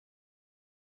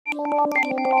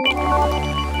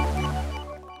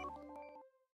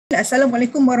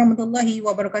Assalamualaikum warahmatullahi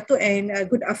wabarakatuh and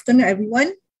good afternoon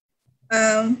everyone.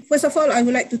 First of all, I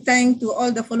would like to thank to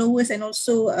all the followers and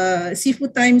also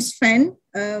Seafood Times fan,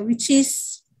 which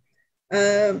is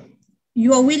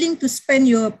you are willing to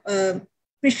spend your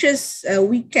precious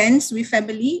weekends with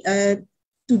family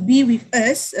to be with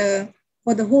us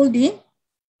for the whole day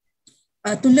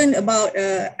to learn about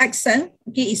Excel.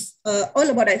 Okay, it's all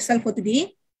about Excel for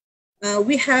today.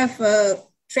 We have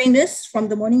trainers from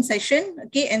the morning session,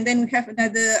 okay, and then we have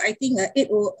another, I think,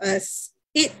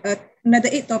 another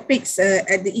eight topics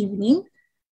at the evening,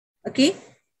 okay.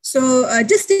 So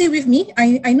just stay with me.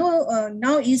 I know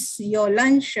now is your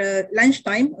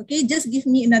lunchtime, okay. Just give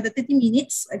me another 30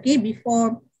 minutes, okay,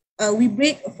 before we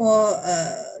break for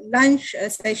lunch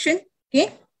session,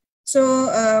 okay. So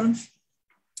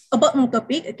about my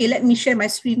topic, okay, let me share my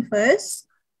screen first.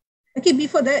 Okay,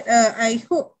 before that, I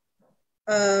hope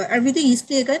everything is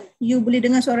clear kan? You boleh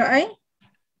dengar suara I?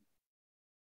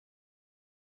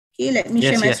 Okay, let me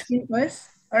share my screen first.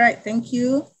 All right, thank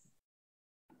you.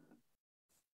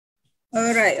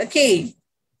 All right, okay.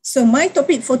 So my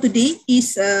topic for today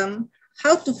is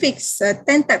how to fix 10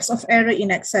 types of error in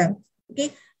Excel.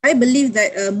 Okay, I believe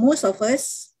that most of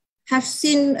us have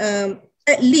seen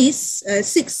at least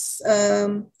 6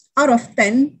 out of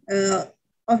 10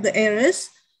 of the errors,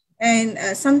 and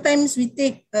sometimes we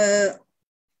take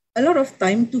a lot of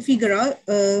time to figure out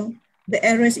the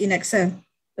errors in Excel.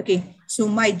 Okay, so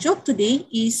my job today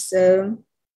is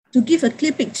to give a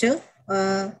clear picture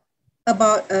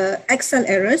about Excel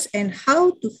errors and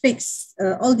how to fix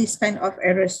all these kind of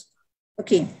errors.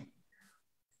 Okay,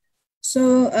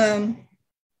 so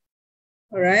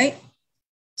all right,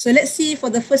 so let's see for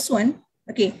the first one.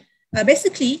 Okay,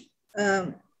 basically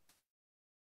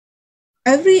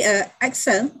every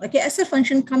Excel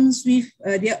function comes with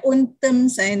their own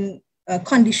terms and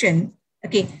condition.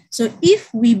 Okay, so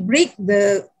if we break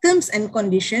the terms and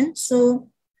conditions, so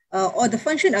or the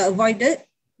function are avoided,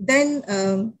 then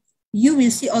you will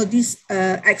see all these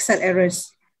Excel errors.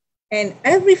 And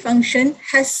every function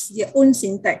has their own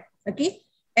syntax. Okay,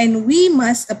 and we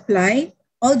must apply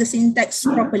all the syntax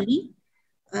properly.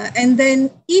 And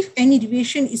then if any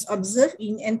deviation is observed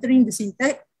in entering the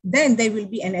syntax, then there will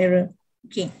be an error.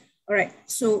 Okay, all right.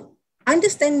 So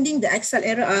understanding the Excel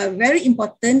error are very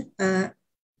important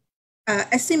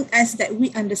as soon as that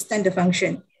we understand the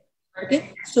function.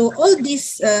 Okay, so all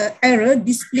these error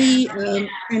display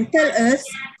and tell us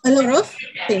a lot of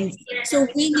things. So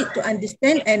we need to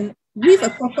understand, and with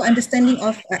a proper understanding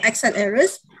of Excel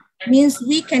errors means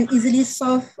we can easily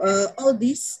solve all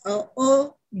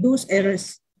those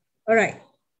errors. All right.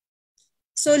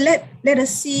 So let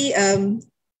us see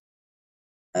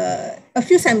a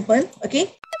few samples,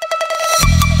 okay?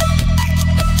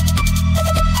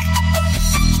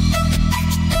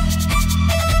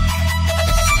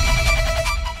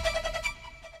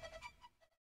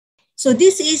 So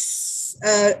this is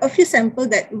a few samples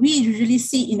that we usually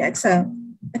see in Excel.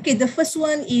 Okay, the first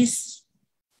one is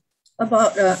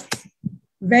about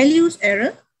values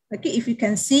error. Okay, if you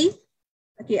can see,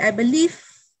 okay, I believe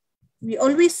we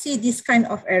always see this kind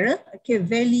of error. Okay,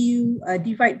 value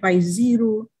divide by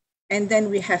 0, and then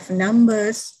we have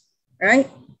numbers, right?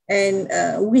 And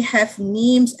we have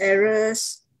names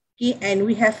errors, okay, and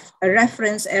we have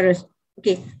reference errors.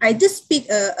 Okay, I just pick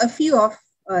a few of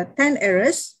 10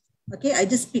 errors. Okay, I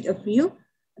just pick a few.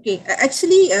 Okay,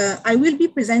 actually, I will be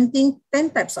presenting 10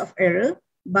 types of error,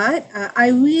 but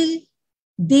I will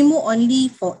demo only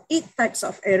for 8 types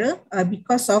of error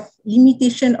because of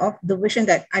limitation of the version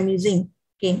that I'm using.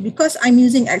 Okay, because I'm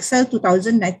using Excel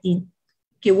 2019.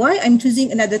 Okay, why I'm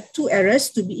choosing another 2 errors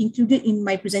to be included in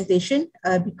my presentation?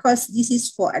 Because this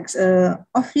is for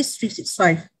Office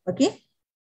 365. Okay,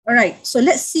 all right. So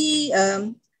let's see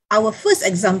our first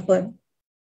example.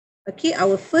 Okay,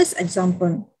 our first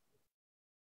example.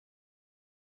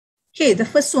 Okay, the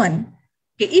first one.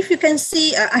 Okay, if you can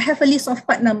see, I have a list of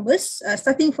part numbers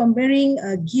starting from bearing,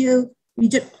 gear,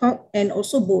 widget clock, and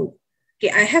also bolt. Okay,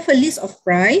 I have a list of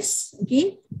price.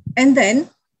 Okay, and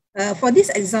then for this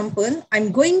example,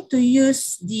 I'm going to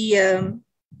use the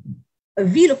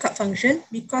VLOOKUP function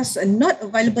because a not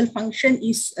available function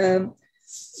is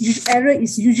error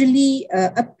is usually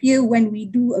appear when we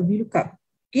do a VLOOKUP.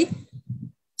 Okay,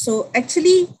 so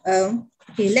actually,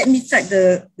 okay, let me type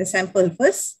the sample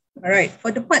first. All right, for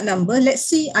the part number, let's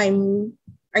see, I'm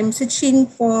searching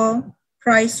for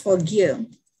price for gear.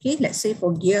 Okay, let's say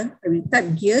for gear, I will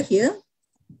type gear here.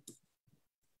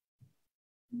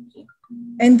 Okay.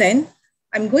 And then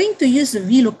I'm going to use the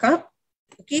VLOOKUP,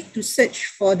 okay, to search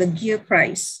for the gear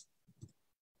price.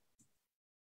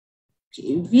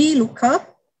 Okay, VLOOKUP.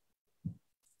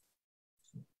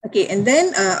 Okay, and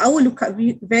then our lookup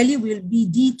value will be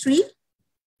D3.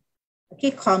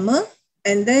 Okay, comma.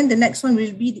 And then the next one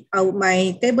will be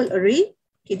my table array.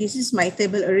 Okay, this is my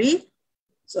table array.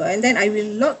 So, and then I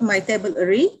will log my table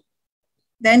array,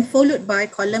 then followed by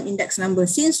column index number.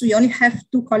 Since we only have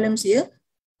 2 columns here,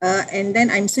 and then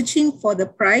I'm searching for the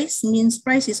price, means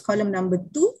price is column number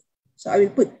 2. So I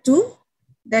will put 2,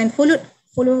 then follow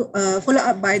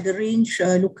up by the range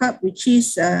lookup, which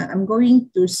is I'm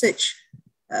going to search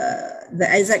the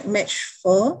exact match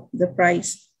for the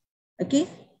price. Okay,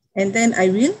 and then I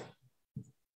will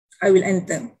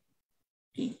enter.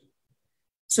 Okay.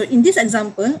 So in this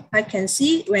example, I can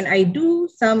see when I do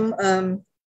some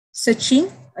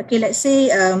searching. Okay, let's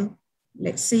say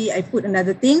I put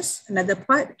another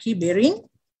part, key bearing.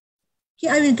 Okay,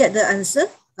 I will get the answer.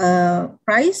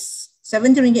 Price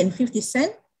 70 ringgit and 50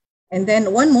 cents, and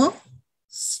then one more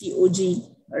COG.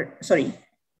 Sorry.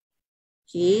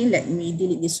 Okay, let me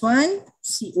delete this one.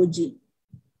 COG.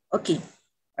 Okay,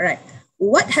 all right.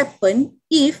 What happened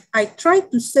if I try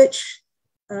to search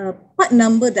part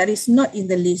number that is not in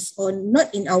the list or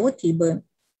not in our table?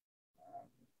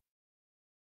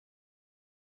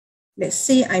 Let's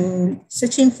say I'm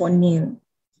searching for nail,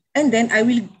 and then I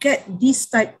will get these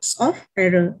types of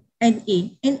error.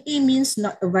 NA. NA means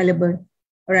not available.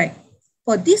 All right.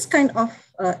 For this kind of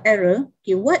error,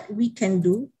 okay, what we can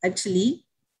do actually.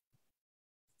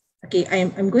 Okay,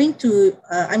 I'm going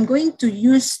to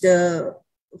use the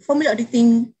formula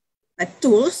auditing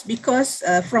tools because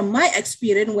from my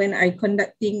experience when I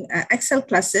conducting Excel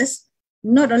classes,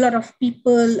 not a lot of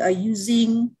people are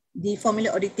using the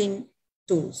formula auditing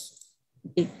tools.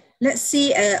 Okay, let's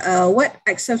see what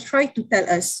Excel try to tell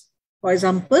us. For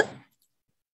example,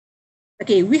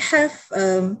 okay, we have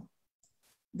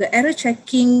the error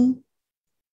checking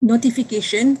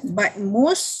notification, but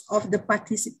most of the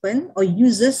participants or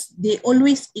users, they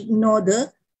always ignore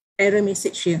the error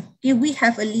message here. Okay, we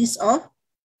have a list of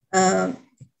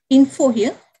info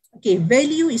here. Okay,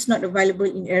 value is not available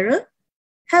in error.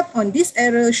 Help on this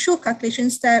error, show calculation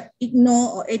step,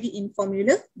 ignore or edit in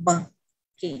formula bar.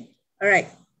 Okay, all right.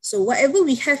 So whatever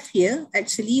we have here,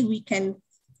 actually we can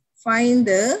find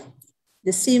the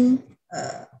same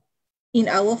in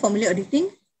our formula auditing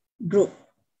group.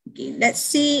 Okay, let's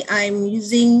say I'm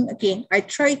using, okay, I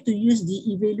try to use the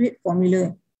evaluate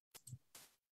formula.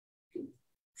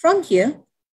 From here,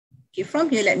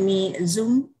 let me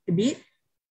zoom a bit.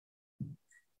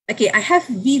 Okay, I have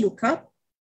VLOOKUP.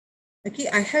 Okay,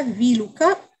 I have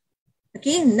VLOOKUP.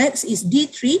 Okay, next is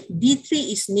D3.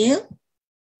 D3 is nail.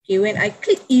 Okay, when I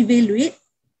click evaluate,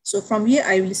 so from here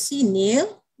I will see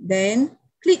nail, then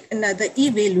click another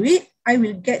evaluate, I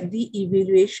will get the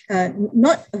evaluation,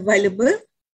 not available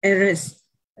errors.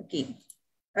 Okay,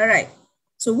 all right.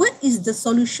 So what is the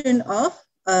solution of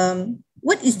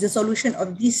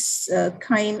this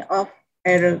kind of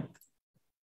error?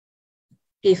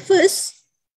 Okay, first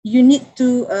you need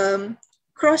to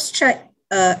cross-check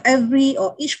every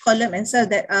or each column and cell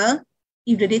that are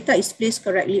if the data is placed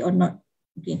correctly or not.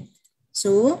 Okay,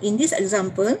 so in this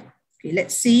example, okay,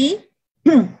 let's see.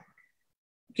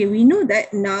 Okay, we know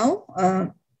that now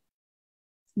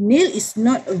nail is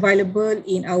not available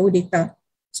in our data.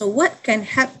 So what can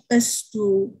help us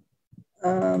to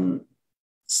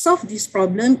solve this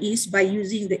problem is by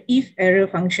using the if error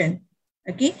function.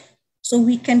 Okay, so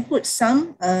we can put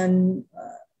some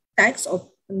tags or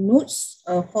notes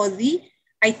for the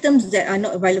items that are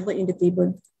not available in the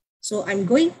table. So I'm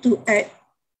going to add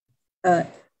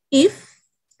if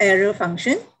error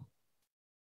function.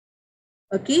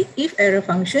 Okay, if error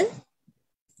function.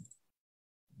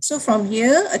 So from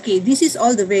here, okay, this is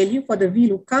all the value for the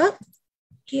VLOOKUP.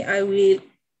 Okay, I will,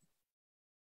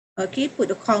 okay,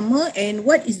 put a comma, and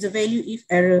what is the value if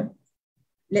error?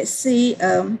 Let's say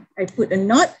I put a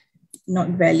not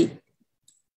valid.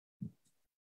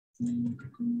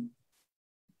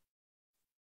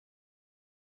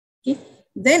 Okay,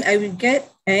 then I will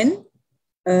get an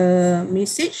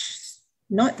message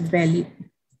not valid.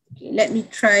 Okay, let me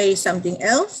try something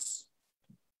else.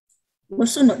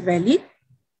 Also not valid.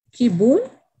 Okay, bool.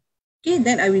 Okay,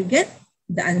 then I will get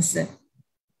the answer.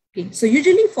 Okay, so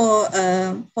usually for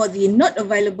the not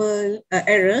available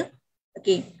error,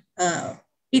 okay,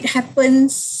 it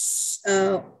happens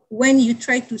when you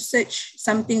try to search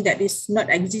something that is not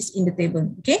exist in the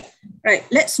table. Okay, right.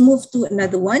 Let's move to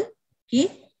another one.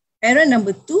 Okay, error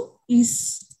number 2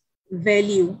 is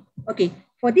value. Okay,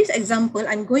 for this example,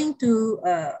 I'm going to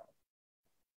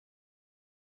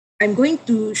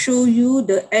show you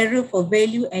the error for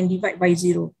value and divide by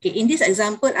 0. Okay, in this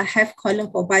example, I have column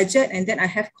for budget and then I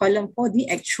have column for the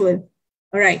actual.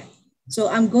 All right. So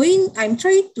I'm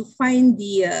trying to find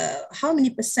the how many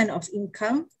percent of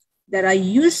income that I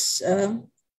use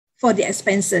for the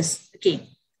expenses. Okay.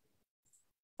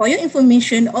 For your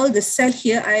information, all the cell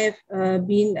here I have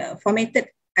been formatted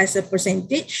as a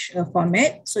percentage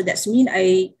format. So that's mean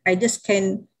I just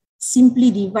can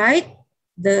simply divide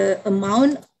the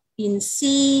amount in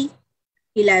C11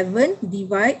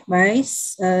 divide by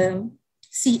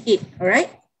C8. All right.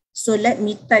 So let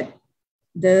me type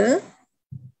the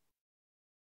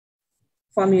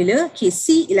formula. Okay,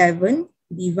 C11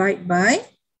 divide by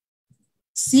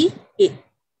C8.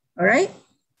 All right,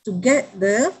 to get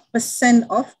the percent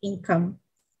of income.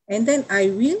 And then I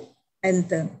will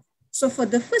enter. So for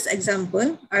the first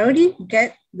example, I already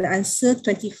get the answer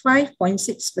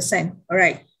 25.6%. All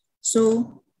right,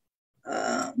 so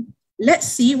let's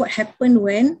see what happened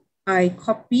when I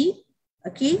copy,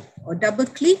 okay, or double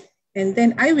click, and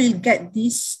then I will get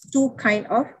these two kind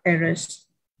of errors.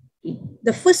 Okay.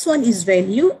 The first one is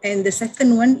value, and the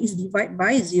second one is divide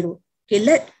by 0. Okay,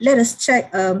 let us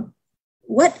check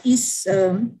what is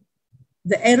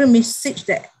the error message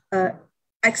that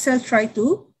Excel try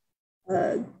to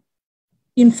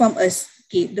inform us.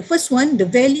 Okay, the first one, the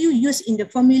value used in the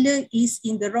formula is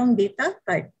in the wrong data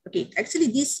type. Okay, actually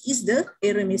this is the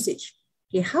error message.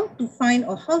 Okay, how to find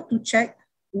or how to check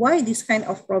why this kind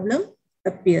of problem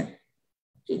appear.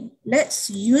 Okay, let's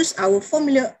use our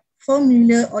formula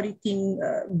auditing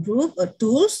group or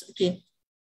tools. Okay,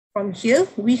 from here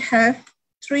we have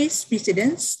trace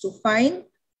precedence to find,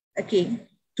 okay,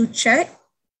 to check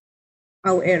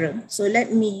our error. So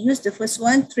let me use the first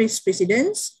one, trace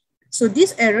precedence. So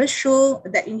this error show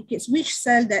that indicates which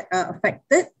cell that are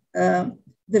affected,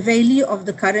 the value of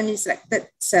the currently selected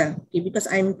cell. Okay, because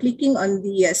I'm clicking on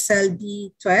the cell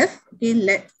D12. Okay,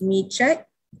 let me check.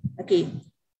 Okay,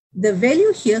 the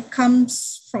value here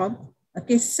comes from,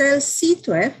 okay, cell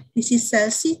C12. This is cell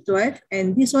C12,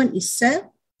 and this one is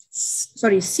cell,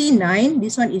 sorry, C9.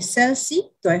 This one is cell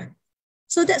C12.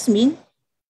 So that's mean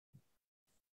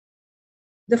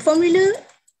the formula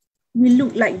will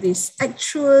look like this: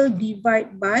 actual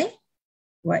divide by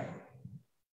what?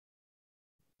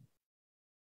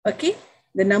 Okay,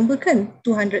 the number kan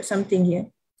 200 something here.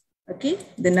 Okay,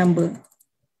 the number.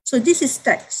 So this is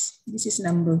text. This is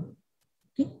number.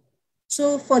 Okay.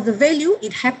 So for the value,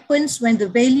 it happens when the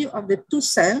value of the two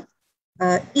cell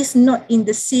is not in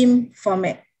the same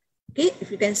format. Okay,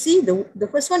 if you can see, the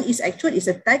first one is actual,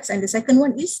 is a text, and the second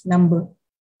one is number.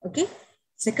 Okay,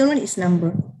 second one is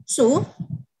number. So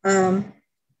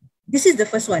this is the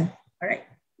first one. All right,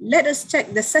 let us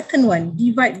check the second one,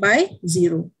 divide by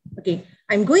 0. Okay,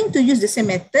 I'm going to use the same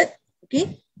method,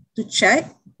 okay, to check,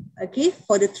 okay,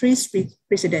 for the trace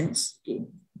precedence. Okay,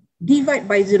 divide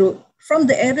by 0. From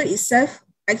the error itself,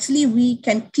 actually we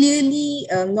can clearly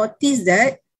notice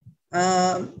that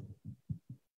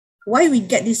why we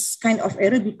get this kind of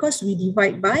error, because we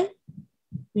divide by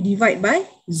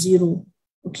 0.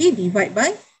 Okay, divide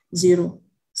by 0.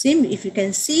 Same, if you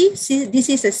can see this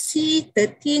is a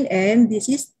C13 and this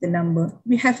is the number.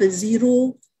 We have a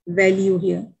 0 value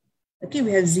here. Okay,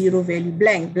 we have 0 value,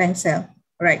 blank cell.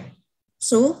 All right.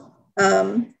 So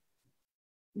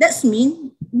that's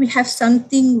mean we have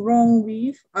something wrong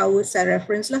with our cell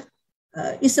reference lah.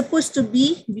 It's supposed to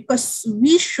be, because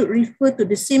we should refer to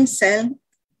the same cell,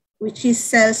 which is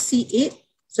cell C8.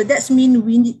 So that's mean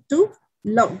we need to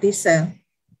log this cell.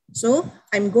 So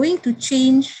I'm going to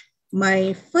change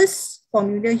my first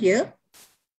formula here.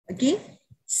 Okay,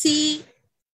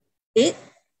 C8.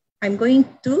 I'm going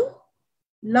to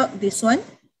log this one.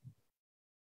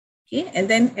 Okay, and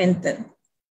then enter.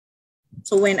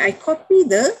 So when I copy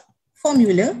the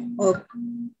formula or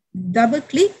double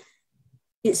click,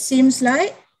 it seems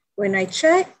like when I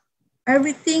check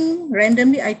everything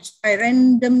randomly, I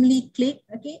randomly click,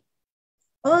 okay,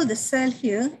 all the cell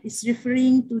here is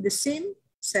referring to the same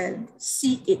cell,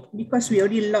 C8, because we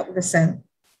already logged the cell.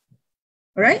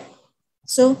 All right.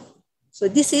 So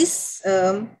this is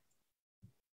the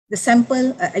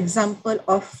sample example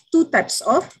of two types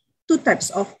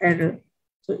of error.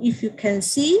 So if you can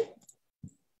see,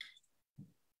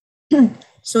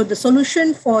 so the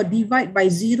solution for divide by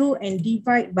 0 and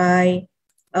divide by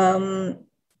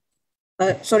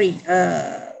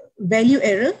value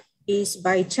error is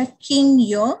by checking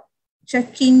your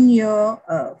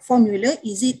formula.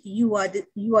 Is it you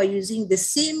are using the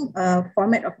same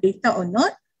format of data or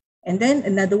not? And then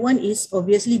another one is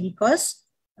obviously because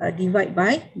divide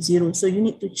by 0. So you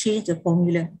need to change the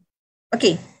formula.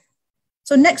 Okay.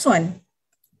 So next one.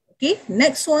 Okay.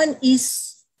 Next one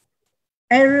is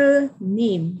error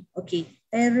name. Okay.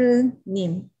 Error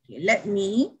name. Okay, let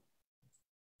me.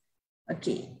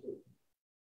 Okay.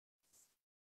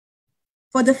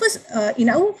 For the first, in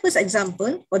our first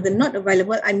example, for the not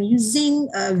available, I'm using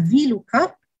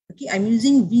VLOOKUP. Okay, I'm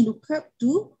using VLOOKUP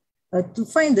to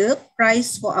find the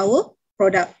price for our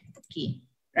product. Okay,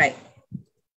 right.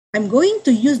 I'm going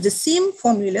to use the same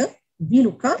formula,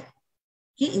 VLOOKUP.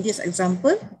 Okay, in this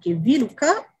example, okay,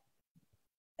 VLOOKUP,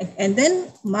 and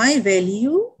then my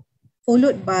value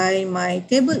followed by my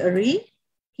table array.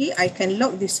 Okay, I can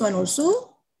log this one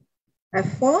also,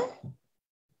 F4.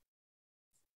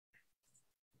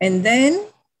 And then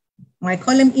my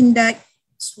column index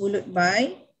followed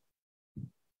by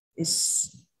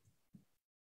this.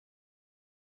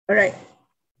 All right.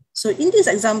 So in this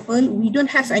example, we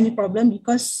don't have any problem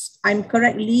because I'm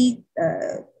correctly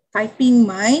typing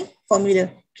my formula.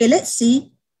 Okay, let's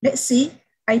say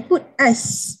I put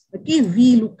S, okay,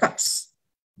 VLOOKUPs.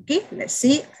 Okay, let's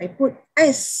say I put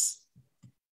S.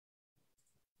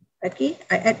 Okay,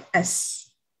 I add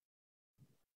S.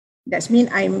 That means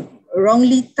I'm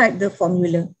wrongly typed the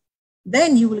formula.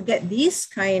 Then you will get this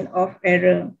kind of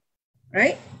error,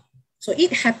 right? So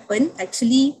it happened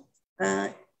actually,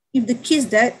 if the case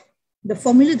that the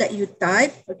formula that you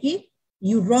type, okay,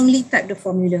 you wrongly type the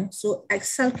formula. So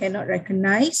Excel cannot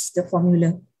recognize the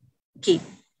formula. Okay,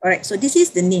 all right, so this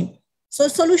is the name. So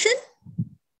solution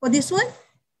for this one,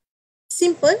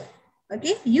 simple,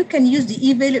 okay, you can use the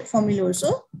evaluate formula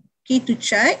also, okay, to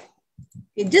check.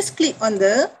 Okay, just click on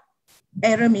the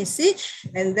error message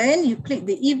and then you click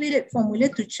the evaluate formula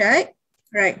to check,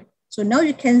 right? So now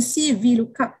you can see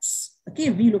VLOOKUPs,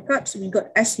 okay, VLOOKUPs, we got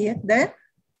S here, there,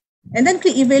 and then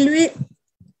click evaluate.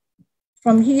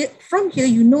 From here,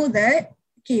 you know that,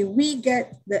 okay, we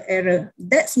get the error.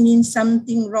 That means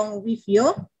something wrong with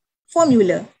your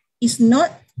formula. It's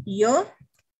not your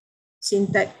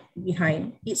syntax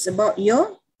behind. It's about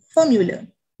your formula.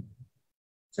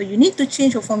 So you need to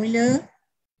change your formula.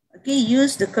 Okay,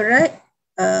 use the correct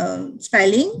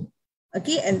spelling.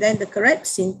 Okay, and then the correct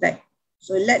syntax.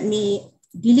 So let me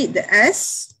delete the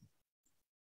S.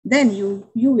 Then you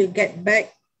will get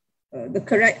back the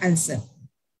correct answer.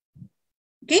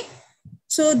 Okay,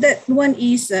 so that one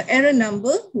is error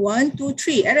number 1, 2,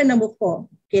 3. Error number 4.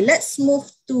 Okay, let's move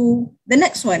to the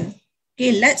next one.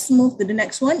 Okay, let's move to the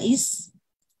next one is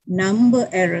number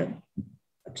error.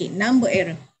 Okay, number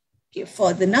error. Okay,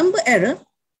 for the number error,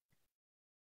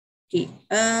 okay,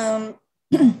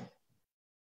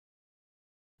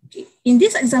 okay, in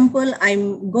this example,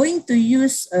 I'm going to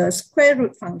use a square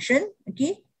root function.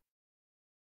 Okay,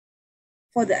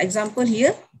 for the example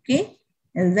here. Okay.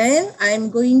 And then I'm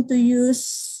going to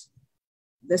use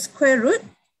the square root.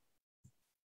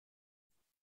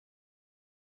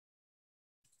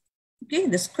 Okay,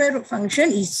 the square root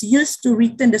function is used to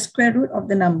return the square root of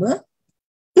the number.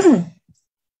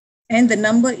 And the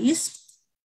number is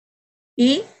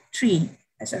A3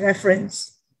 as a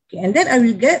reference. Okay, and then I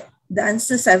will get the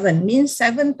answer 7. Means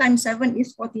 7 times 7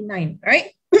 is 49,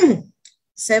 right?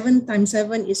 7 times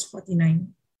 7 is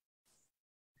 49.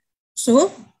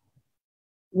 So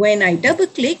when I double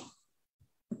click,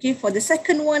 okay, for the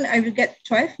second one, I will get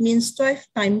 12, means 12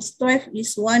 times 12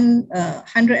 is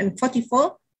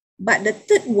 144. But the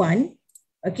third one,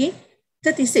 okay,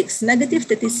 36, negative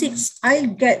 36, I'll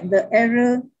get the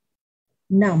error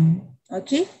num,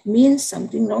 okay, means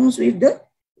something wrong with the,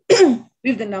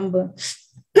 with the number.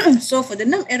 So for the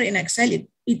num error in Excel,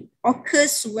 it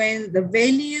occurs when the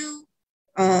value,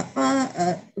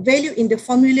 value in the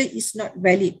formula is not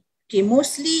valid. Okay,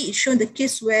 mostly it's shown the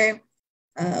case where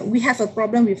we have a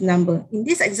problem with number. In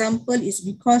this example, is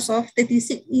because of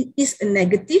 36 is a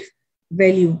negative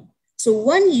value. So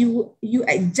when you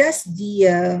adjust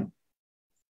the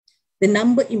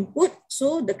number input,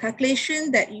 so the calculation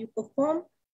that you perform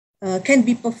can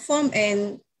be performed,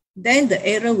 and then the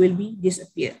error will be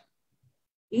disappear.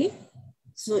 Okay,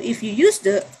 so if you use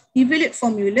the evaluate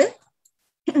formula,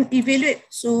 evaluate,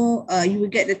 so you will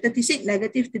get the 36,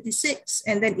 negative 36,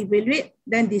 and then evaluate,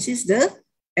 then this is the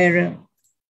error.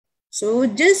 So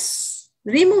just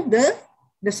remove the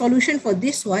solution for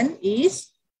this one is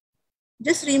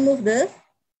just remove the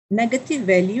negative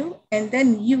value, and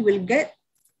then you will get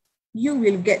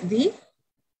the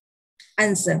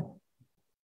answer.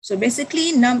 So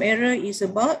basically num error is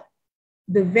about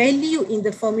the value in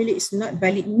the formula is not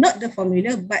valid, not the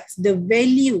formula, but the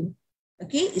value.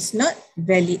 Okay, it's not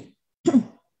valid.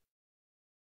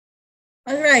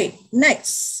 All right,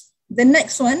 next. The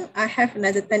next one, I have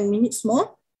another 10 minutes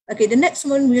more. Okay, the next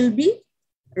one will be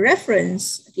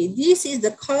reference. Okay, this is the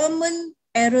common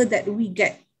error that we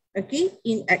get, okay,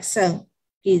 in Excel.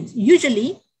 Okay,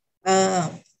 usually,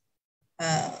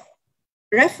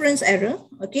 reference error,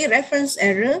 okay, reference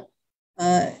error,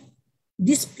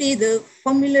 display the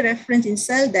formula reference in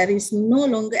cell that is no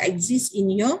longer exists in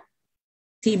your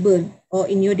table or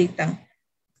in your data.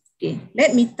 Okay,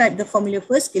 let me type the formula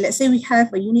first. Okay, let's say we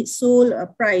have a unit sold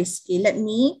price. Okay, let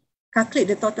me calculate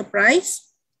the total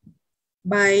price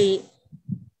by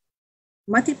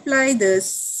multiply the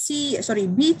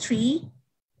B3,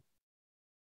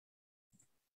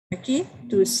 okay,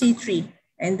 to C3,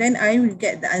 and then I will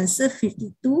get the answer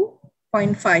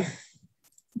 52.5.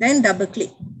 Then double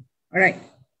click. All right.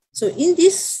 So in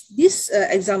this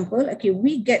example, okay,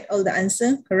 we get all the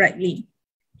answer correctly.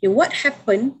 Okay, what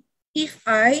happened if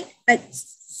I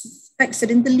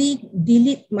accidentally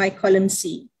delete my column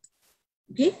C?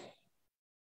 Okay,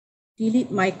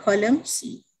 delete my column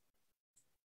C.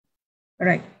 All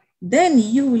right, then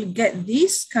you will get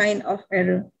this kind of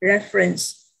error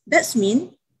reference. That's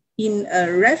mean in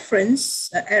a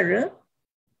reference error,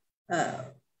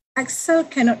 Excel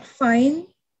cannot find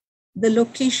the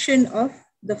location of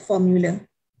the formula.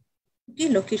 Okay,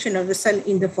 location of the cell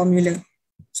in the formula.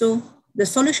 So the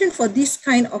solution for this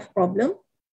kind of problem,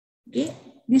 okay,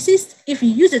 this is if you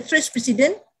use the trace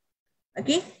precedent,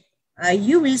 okay,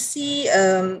 you will see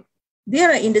they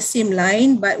are in the same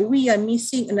line, but we are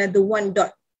missing another one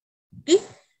dot. Okay,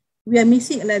 we are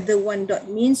missing another one dot,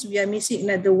 means we are missing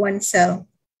another one cell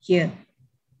here.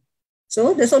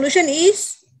 So the solution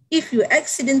is, if you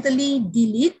accidentally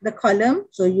delete the column,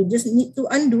 so you just need to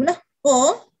undo lah,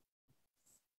 or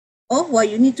what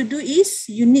you need to do is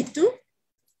you need to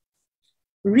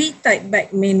retype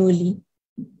back manually.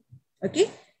 Okay,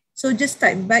 so just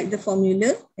type back the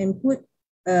formula and put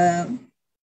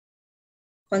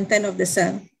content of the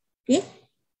cell. Okay,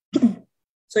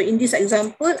 so in this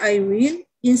example, I will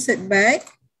insert back,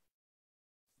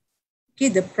 okay,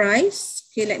 the price.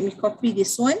 Okay, let me copy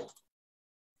this one.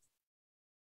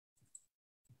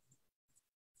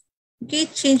 Okay,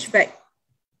 change back,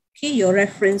 okay, your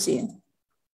reference here,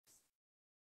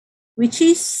 which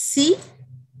is C3.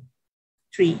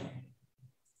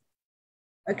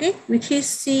 Okay, which is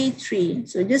C3.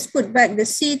 So just put back the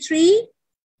C3.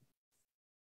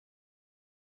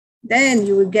 Then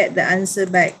you will get the answer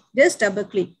back. Just double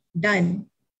click, done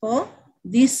for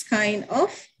this kind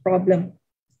of problem.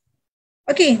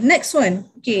 Okay, next one.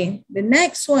 Okay, the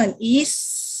next one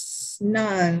is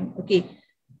null. Okay,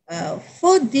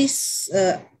 for this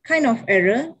kind of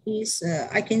error is,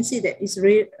 I can say that it's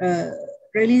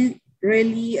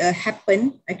really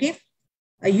happen. Okay,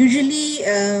 usually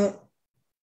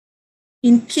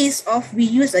in case of we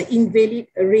use an invalid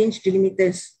range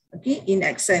delimiters, okay, in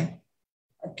Excel.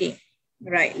 Okay,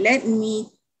 right, let me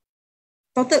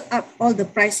total up all the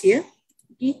price here.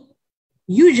 Okay,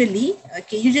 usually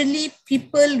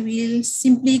people will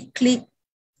simply click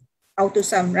auto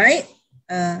sum, right?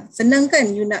 Senang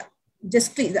kan, you nak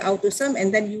just click the auto sum and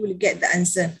then you will get the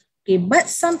answer. Okay, but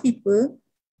some people,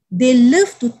 they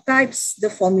love to type the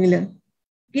formula.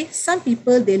 Okay, some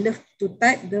people, they love to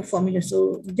type the formula.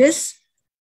 So just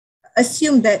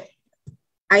assume that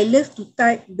I love to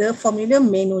type the formula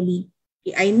manually.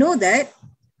 Okay, I know that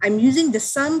I'm using the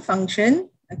sum function,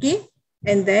 okay,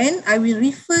 and then I will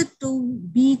refer to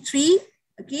B3,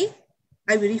 okay,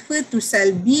 I will refer to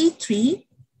cell B3,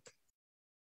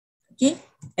 okay,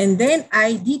 and then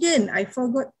I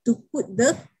forgot to put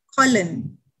the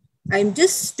colon. I'm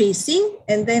just spacing,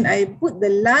 and then I put the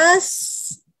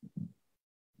last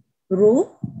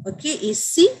row, okay, is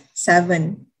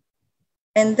C7,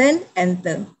 and then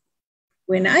enter.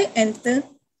 When I enter,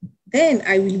 then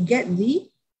I will get the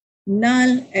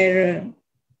null error.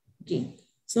 Okay,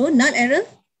 so null error,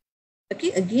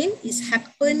 okay, again, is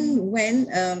happen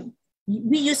when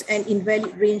we use an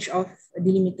invalid range of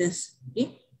delimiters.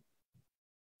 Okay.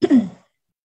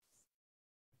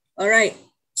 All right,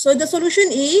 so the solution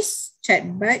is check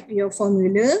back your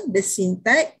formula, the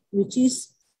syntax, which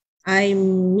is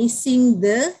I'm missing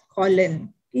the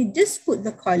colon. Okay, just put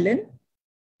the colon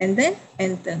and then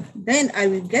enter. Then I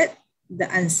will get the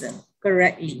answer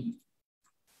correctly.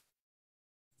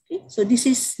 Okay, so this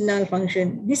is null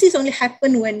function. This is only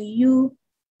happen when you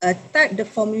type the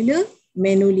formula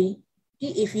manually.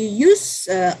 Okay, if you use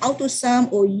auto sum,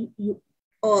 or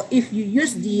if you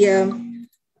use the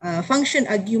function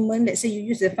argument, let's say you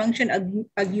use the function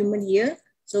argument here,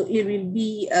 so it will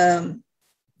be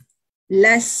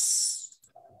less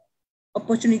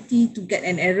opportunity to get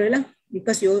an error lah,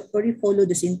 because you already follow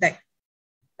the syntax.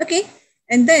 Okay,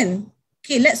 and then,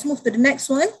 okay, let's move to the next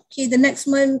one. Okay, the next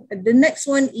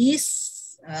one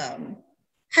is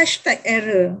hashtag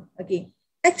error. Okay,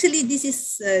 actually this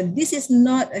is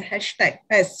not a hashtag.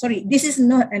 Sorry, this is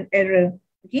not an error.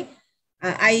 Okay,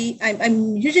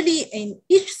 I'm usually in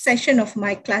each session of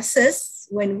my classes,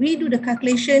 when we do the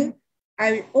calculation,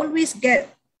 I always get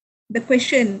the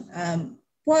question,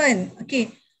 Puan,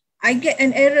 okay, I get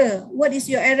an error. What is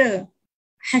your error?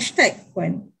 Hashtag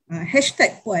Puan,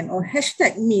 hashtag Puan, or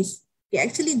hashtag Miss. Okay,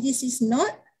 actually, this is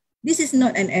not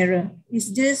an error. It's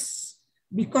just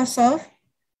because of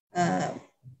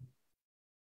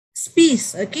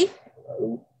space. Okay,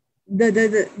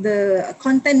 the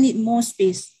content need more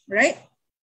space, right?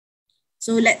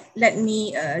 So let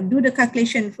me do the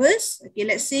calculation first. Okay,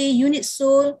 let's say unit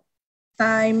sold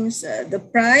times the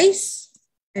price,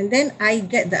 and then I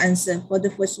get the answer for the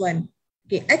first one.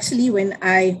 Okay, actually, when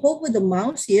I hover the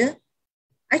mouse here,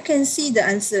 I can see the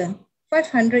answer,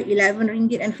 511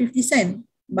 ringgit and 50 cent.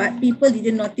 But people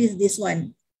didn't notice this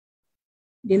one.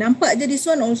 Dia nampak je this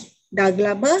one also dah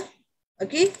gelabah.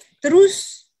 Okay,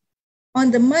 terus on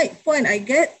the mic point, I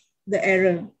get the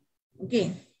error.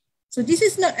 Okay, so this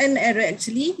is not an error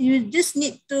actually. You just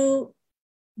need to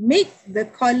make the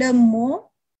column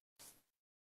more.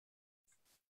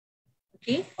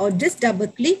 Okay, or just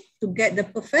double click to get the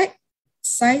perfect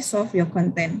size of your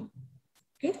content.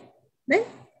 Okay, then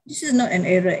this is not an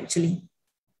error actually.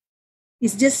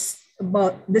 It's just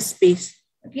about the space.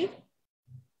 Okay.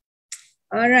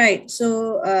 All right,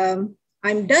 so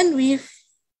I'm done with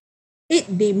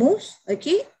 8 demos.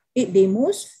 Okay, 8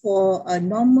 demos for a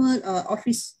normal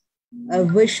Office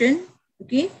version.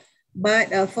 Okay, but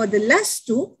for the last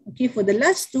two,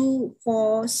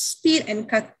 for speed and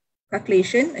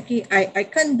calculation, okay, I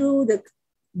can't do the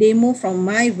demo from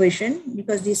my version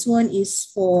because this one is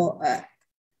for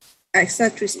Excel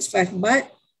 365,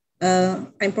 but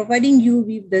I'm providing you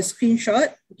with the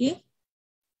screenshot, okay,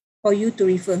 for you to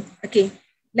refer. Okay,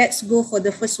 let's go for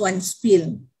the first one,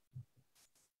 spill.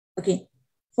 Okay,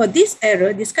 for this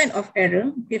error, this kind of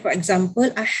error, okay, for example,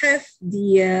 I have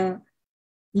the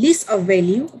list of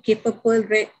value, okay, purple,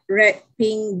 red,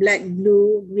 pink, black,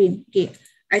 blue, green. Okay,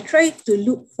 I try to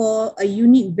look for a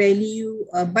unique value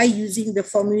by using the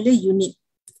formula unique.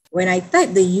 When I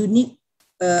type the unique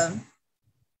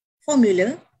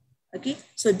formula, okay,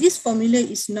 so this formula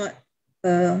is not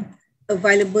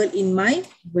available in my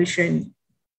version.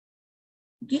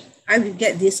 Okay, I will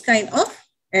get this kind of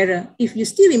error. If you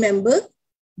still remember,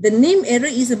 the name error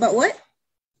is about what?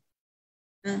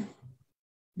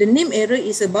 The name error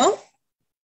is about,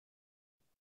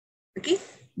 okay,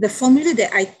 the formula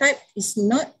that I type is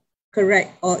not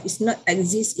correct or is not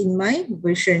exist in my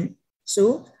version.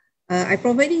 So I'm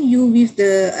providing you with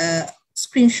the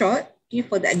screenshot, okay,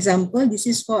 for the example. This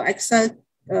is for Excel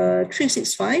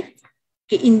 365.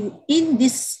 Okay, in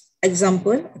this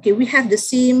example, okay, we have the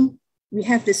same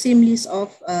list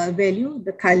of value,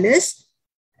 the colors,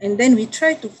 and then we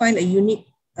try to find a unique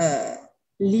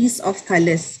list of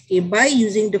colors, okay, by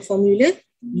using the formula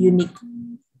unique.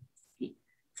 Okay.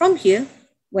 From here,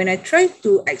 when I try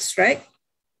to extract,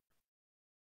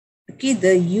 okay,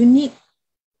 the unique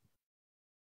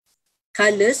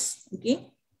colors,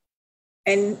 okay,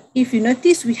 and if you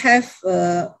notice, we have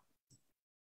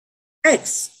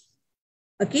X,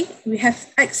 okay, we have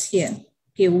X here.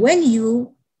 Okay, when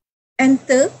you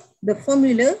enter the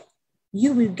formula,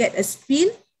 you will get a spill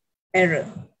error.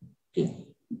 Okay,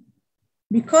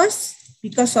 because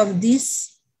of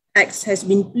this X has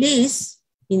been placed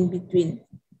in between.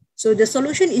 So the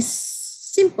solution is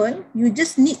simple. You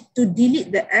just need to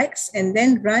delete the X and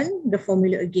then run the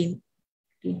formula again.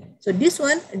 Okay, so this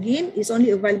one again is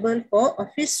only available for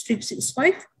Office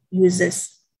 365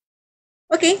 users.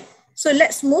 Okay, so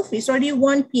let's move. It's already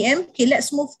 1 p.m. Okay,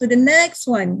 let's move to the next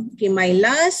one. Okay, my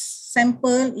last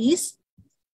sample is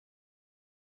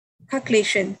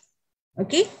calculation.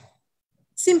 Okay,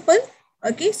 simple.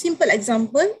 Okay, simple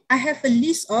example. I have a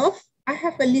list of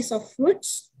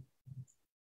fruits.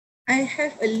 I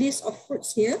have a list of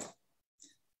fruits here.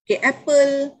 Okay,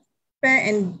 apple, pear,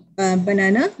 and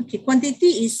banana. Okay,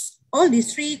 quantity is, all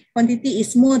these three quantity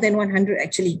is more than 100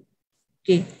 actually.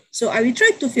 Okay, so I will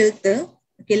try to filter.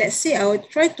 Okay, let's say I will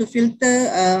try to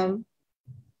filter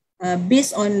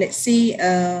based on, let's say,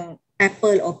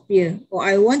 apple or pear, or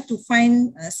I want to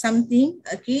find something,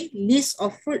 okay, list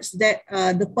of fruits that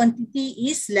the quantity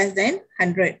is less than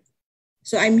 100.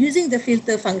 So I'm using the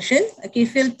filter function. Okay,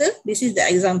 filter, this is the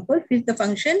example, filter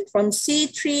function from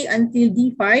C3 until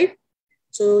D5.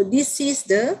 So this is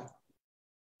the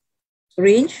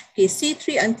range, okay,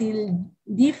 C3 until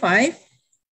D5.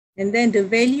 And then the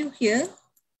value here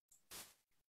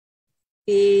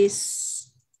is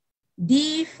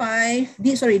D3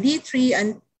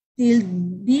 until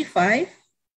D5,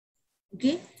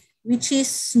 okay, which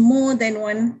is more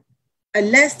than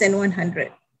less than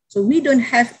 100. So we don't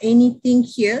have anything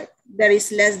here that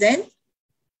is less than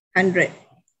 100,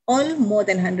 all more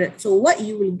than 100. So what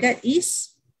you will get is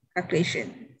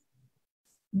calculation.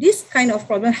 This kind of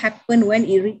problem happen when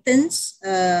it returns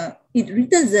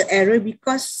the error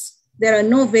because there are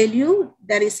no value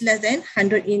that is less than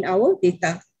 100 in our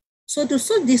data. So to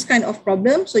solve this kind of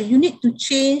problem, so you need to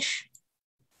change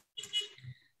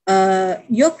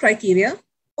your criteria,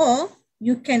 or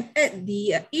you can add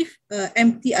the if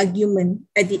empty argument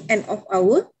at the end of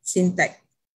our syntax.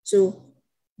 So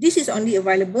this is only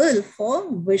available for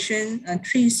version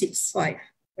 365,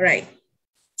 right?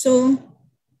 So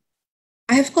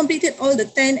I have completed all the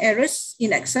 10 errors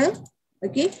in Excel.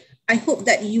 Okay, I hope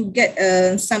that you get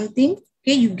something.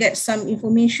 Okay, you get some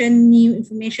information, new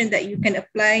information that you can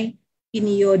apply in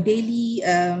your daily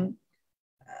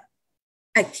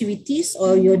activities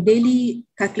or your daily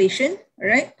calculation,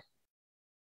 right?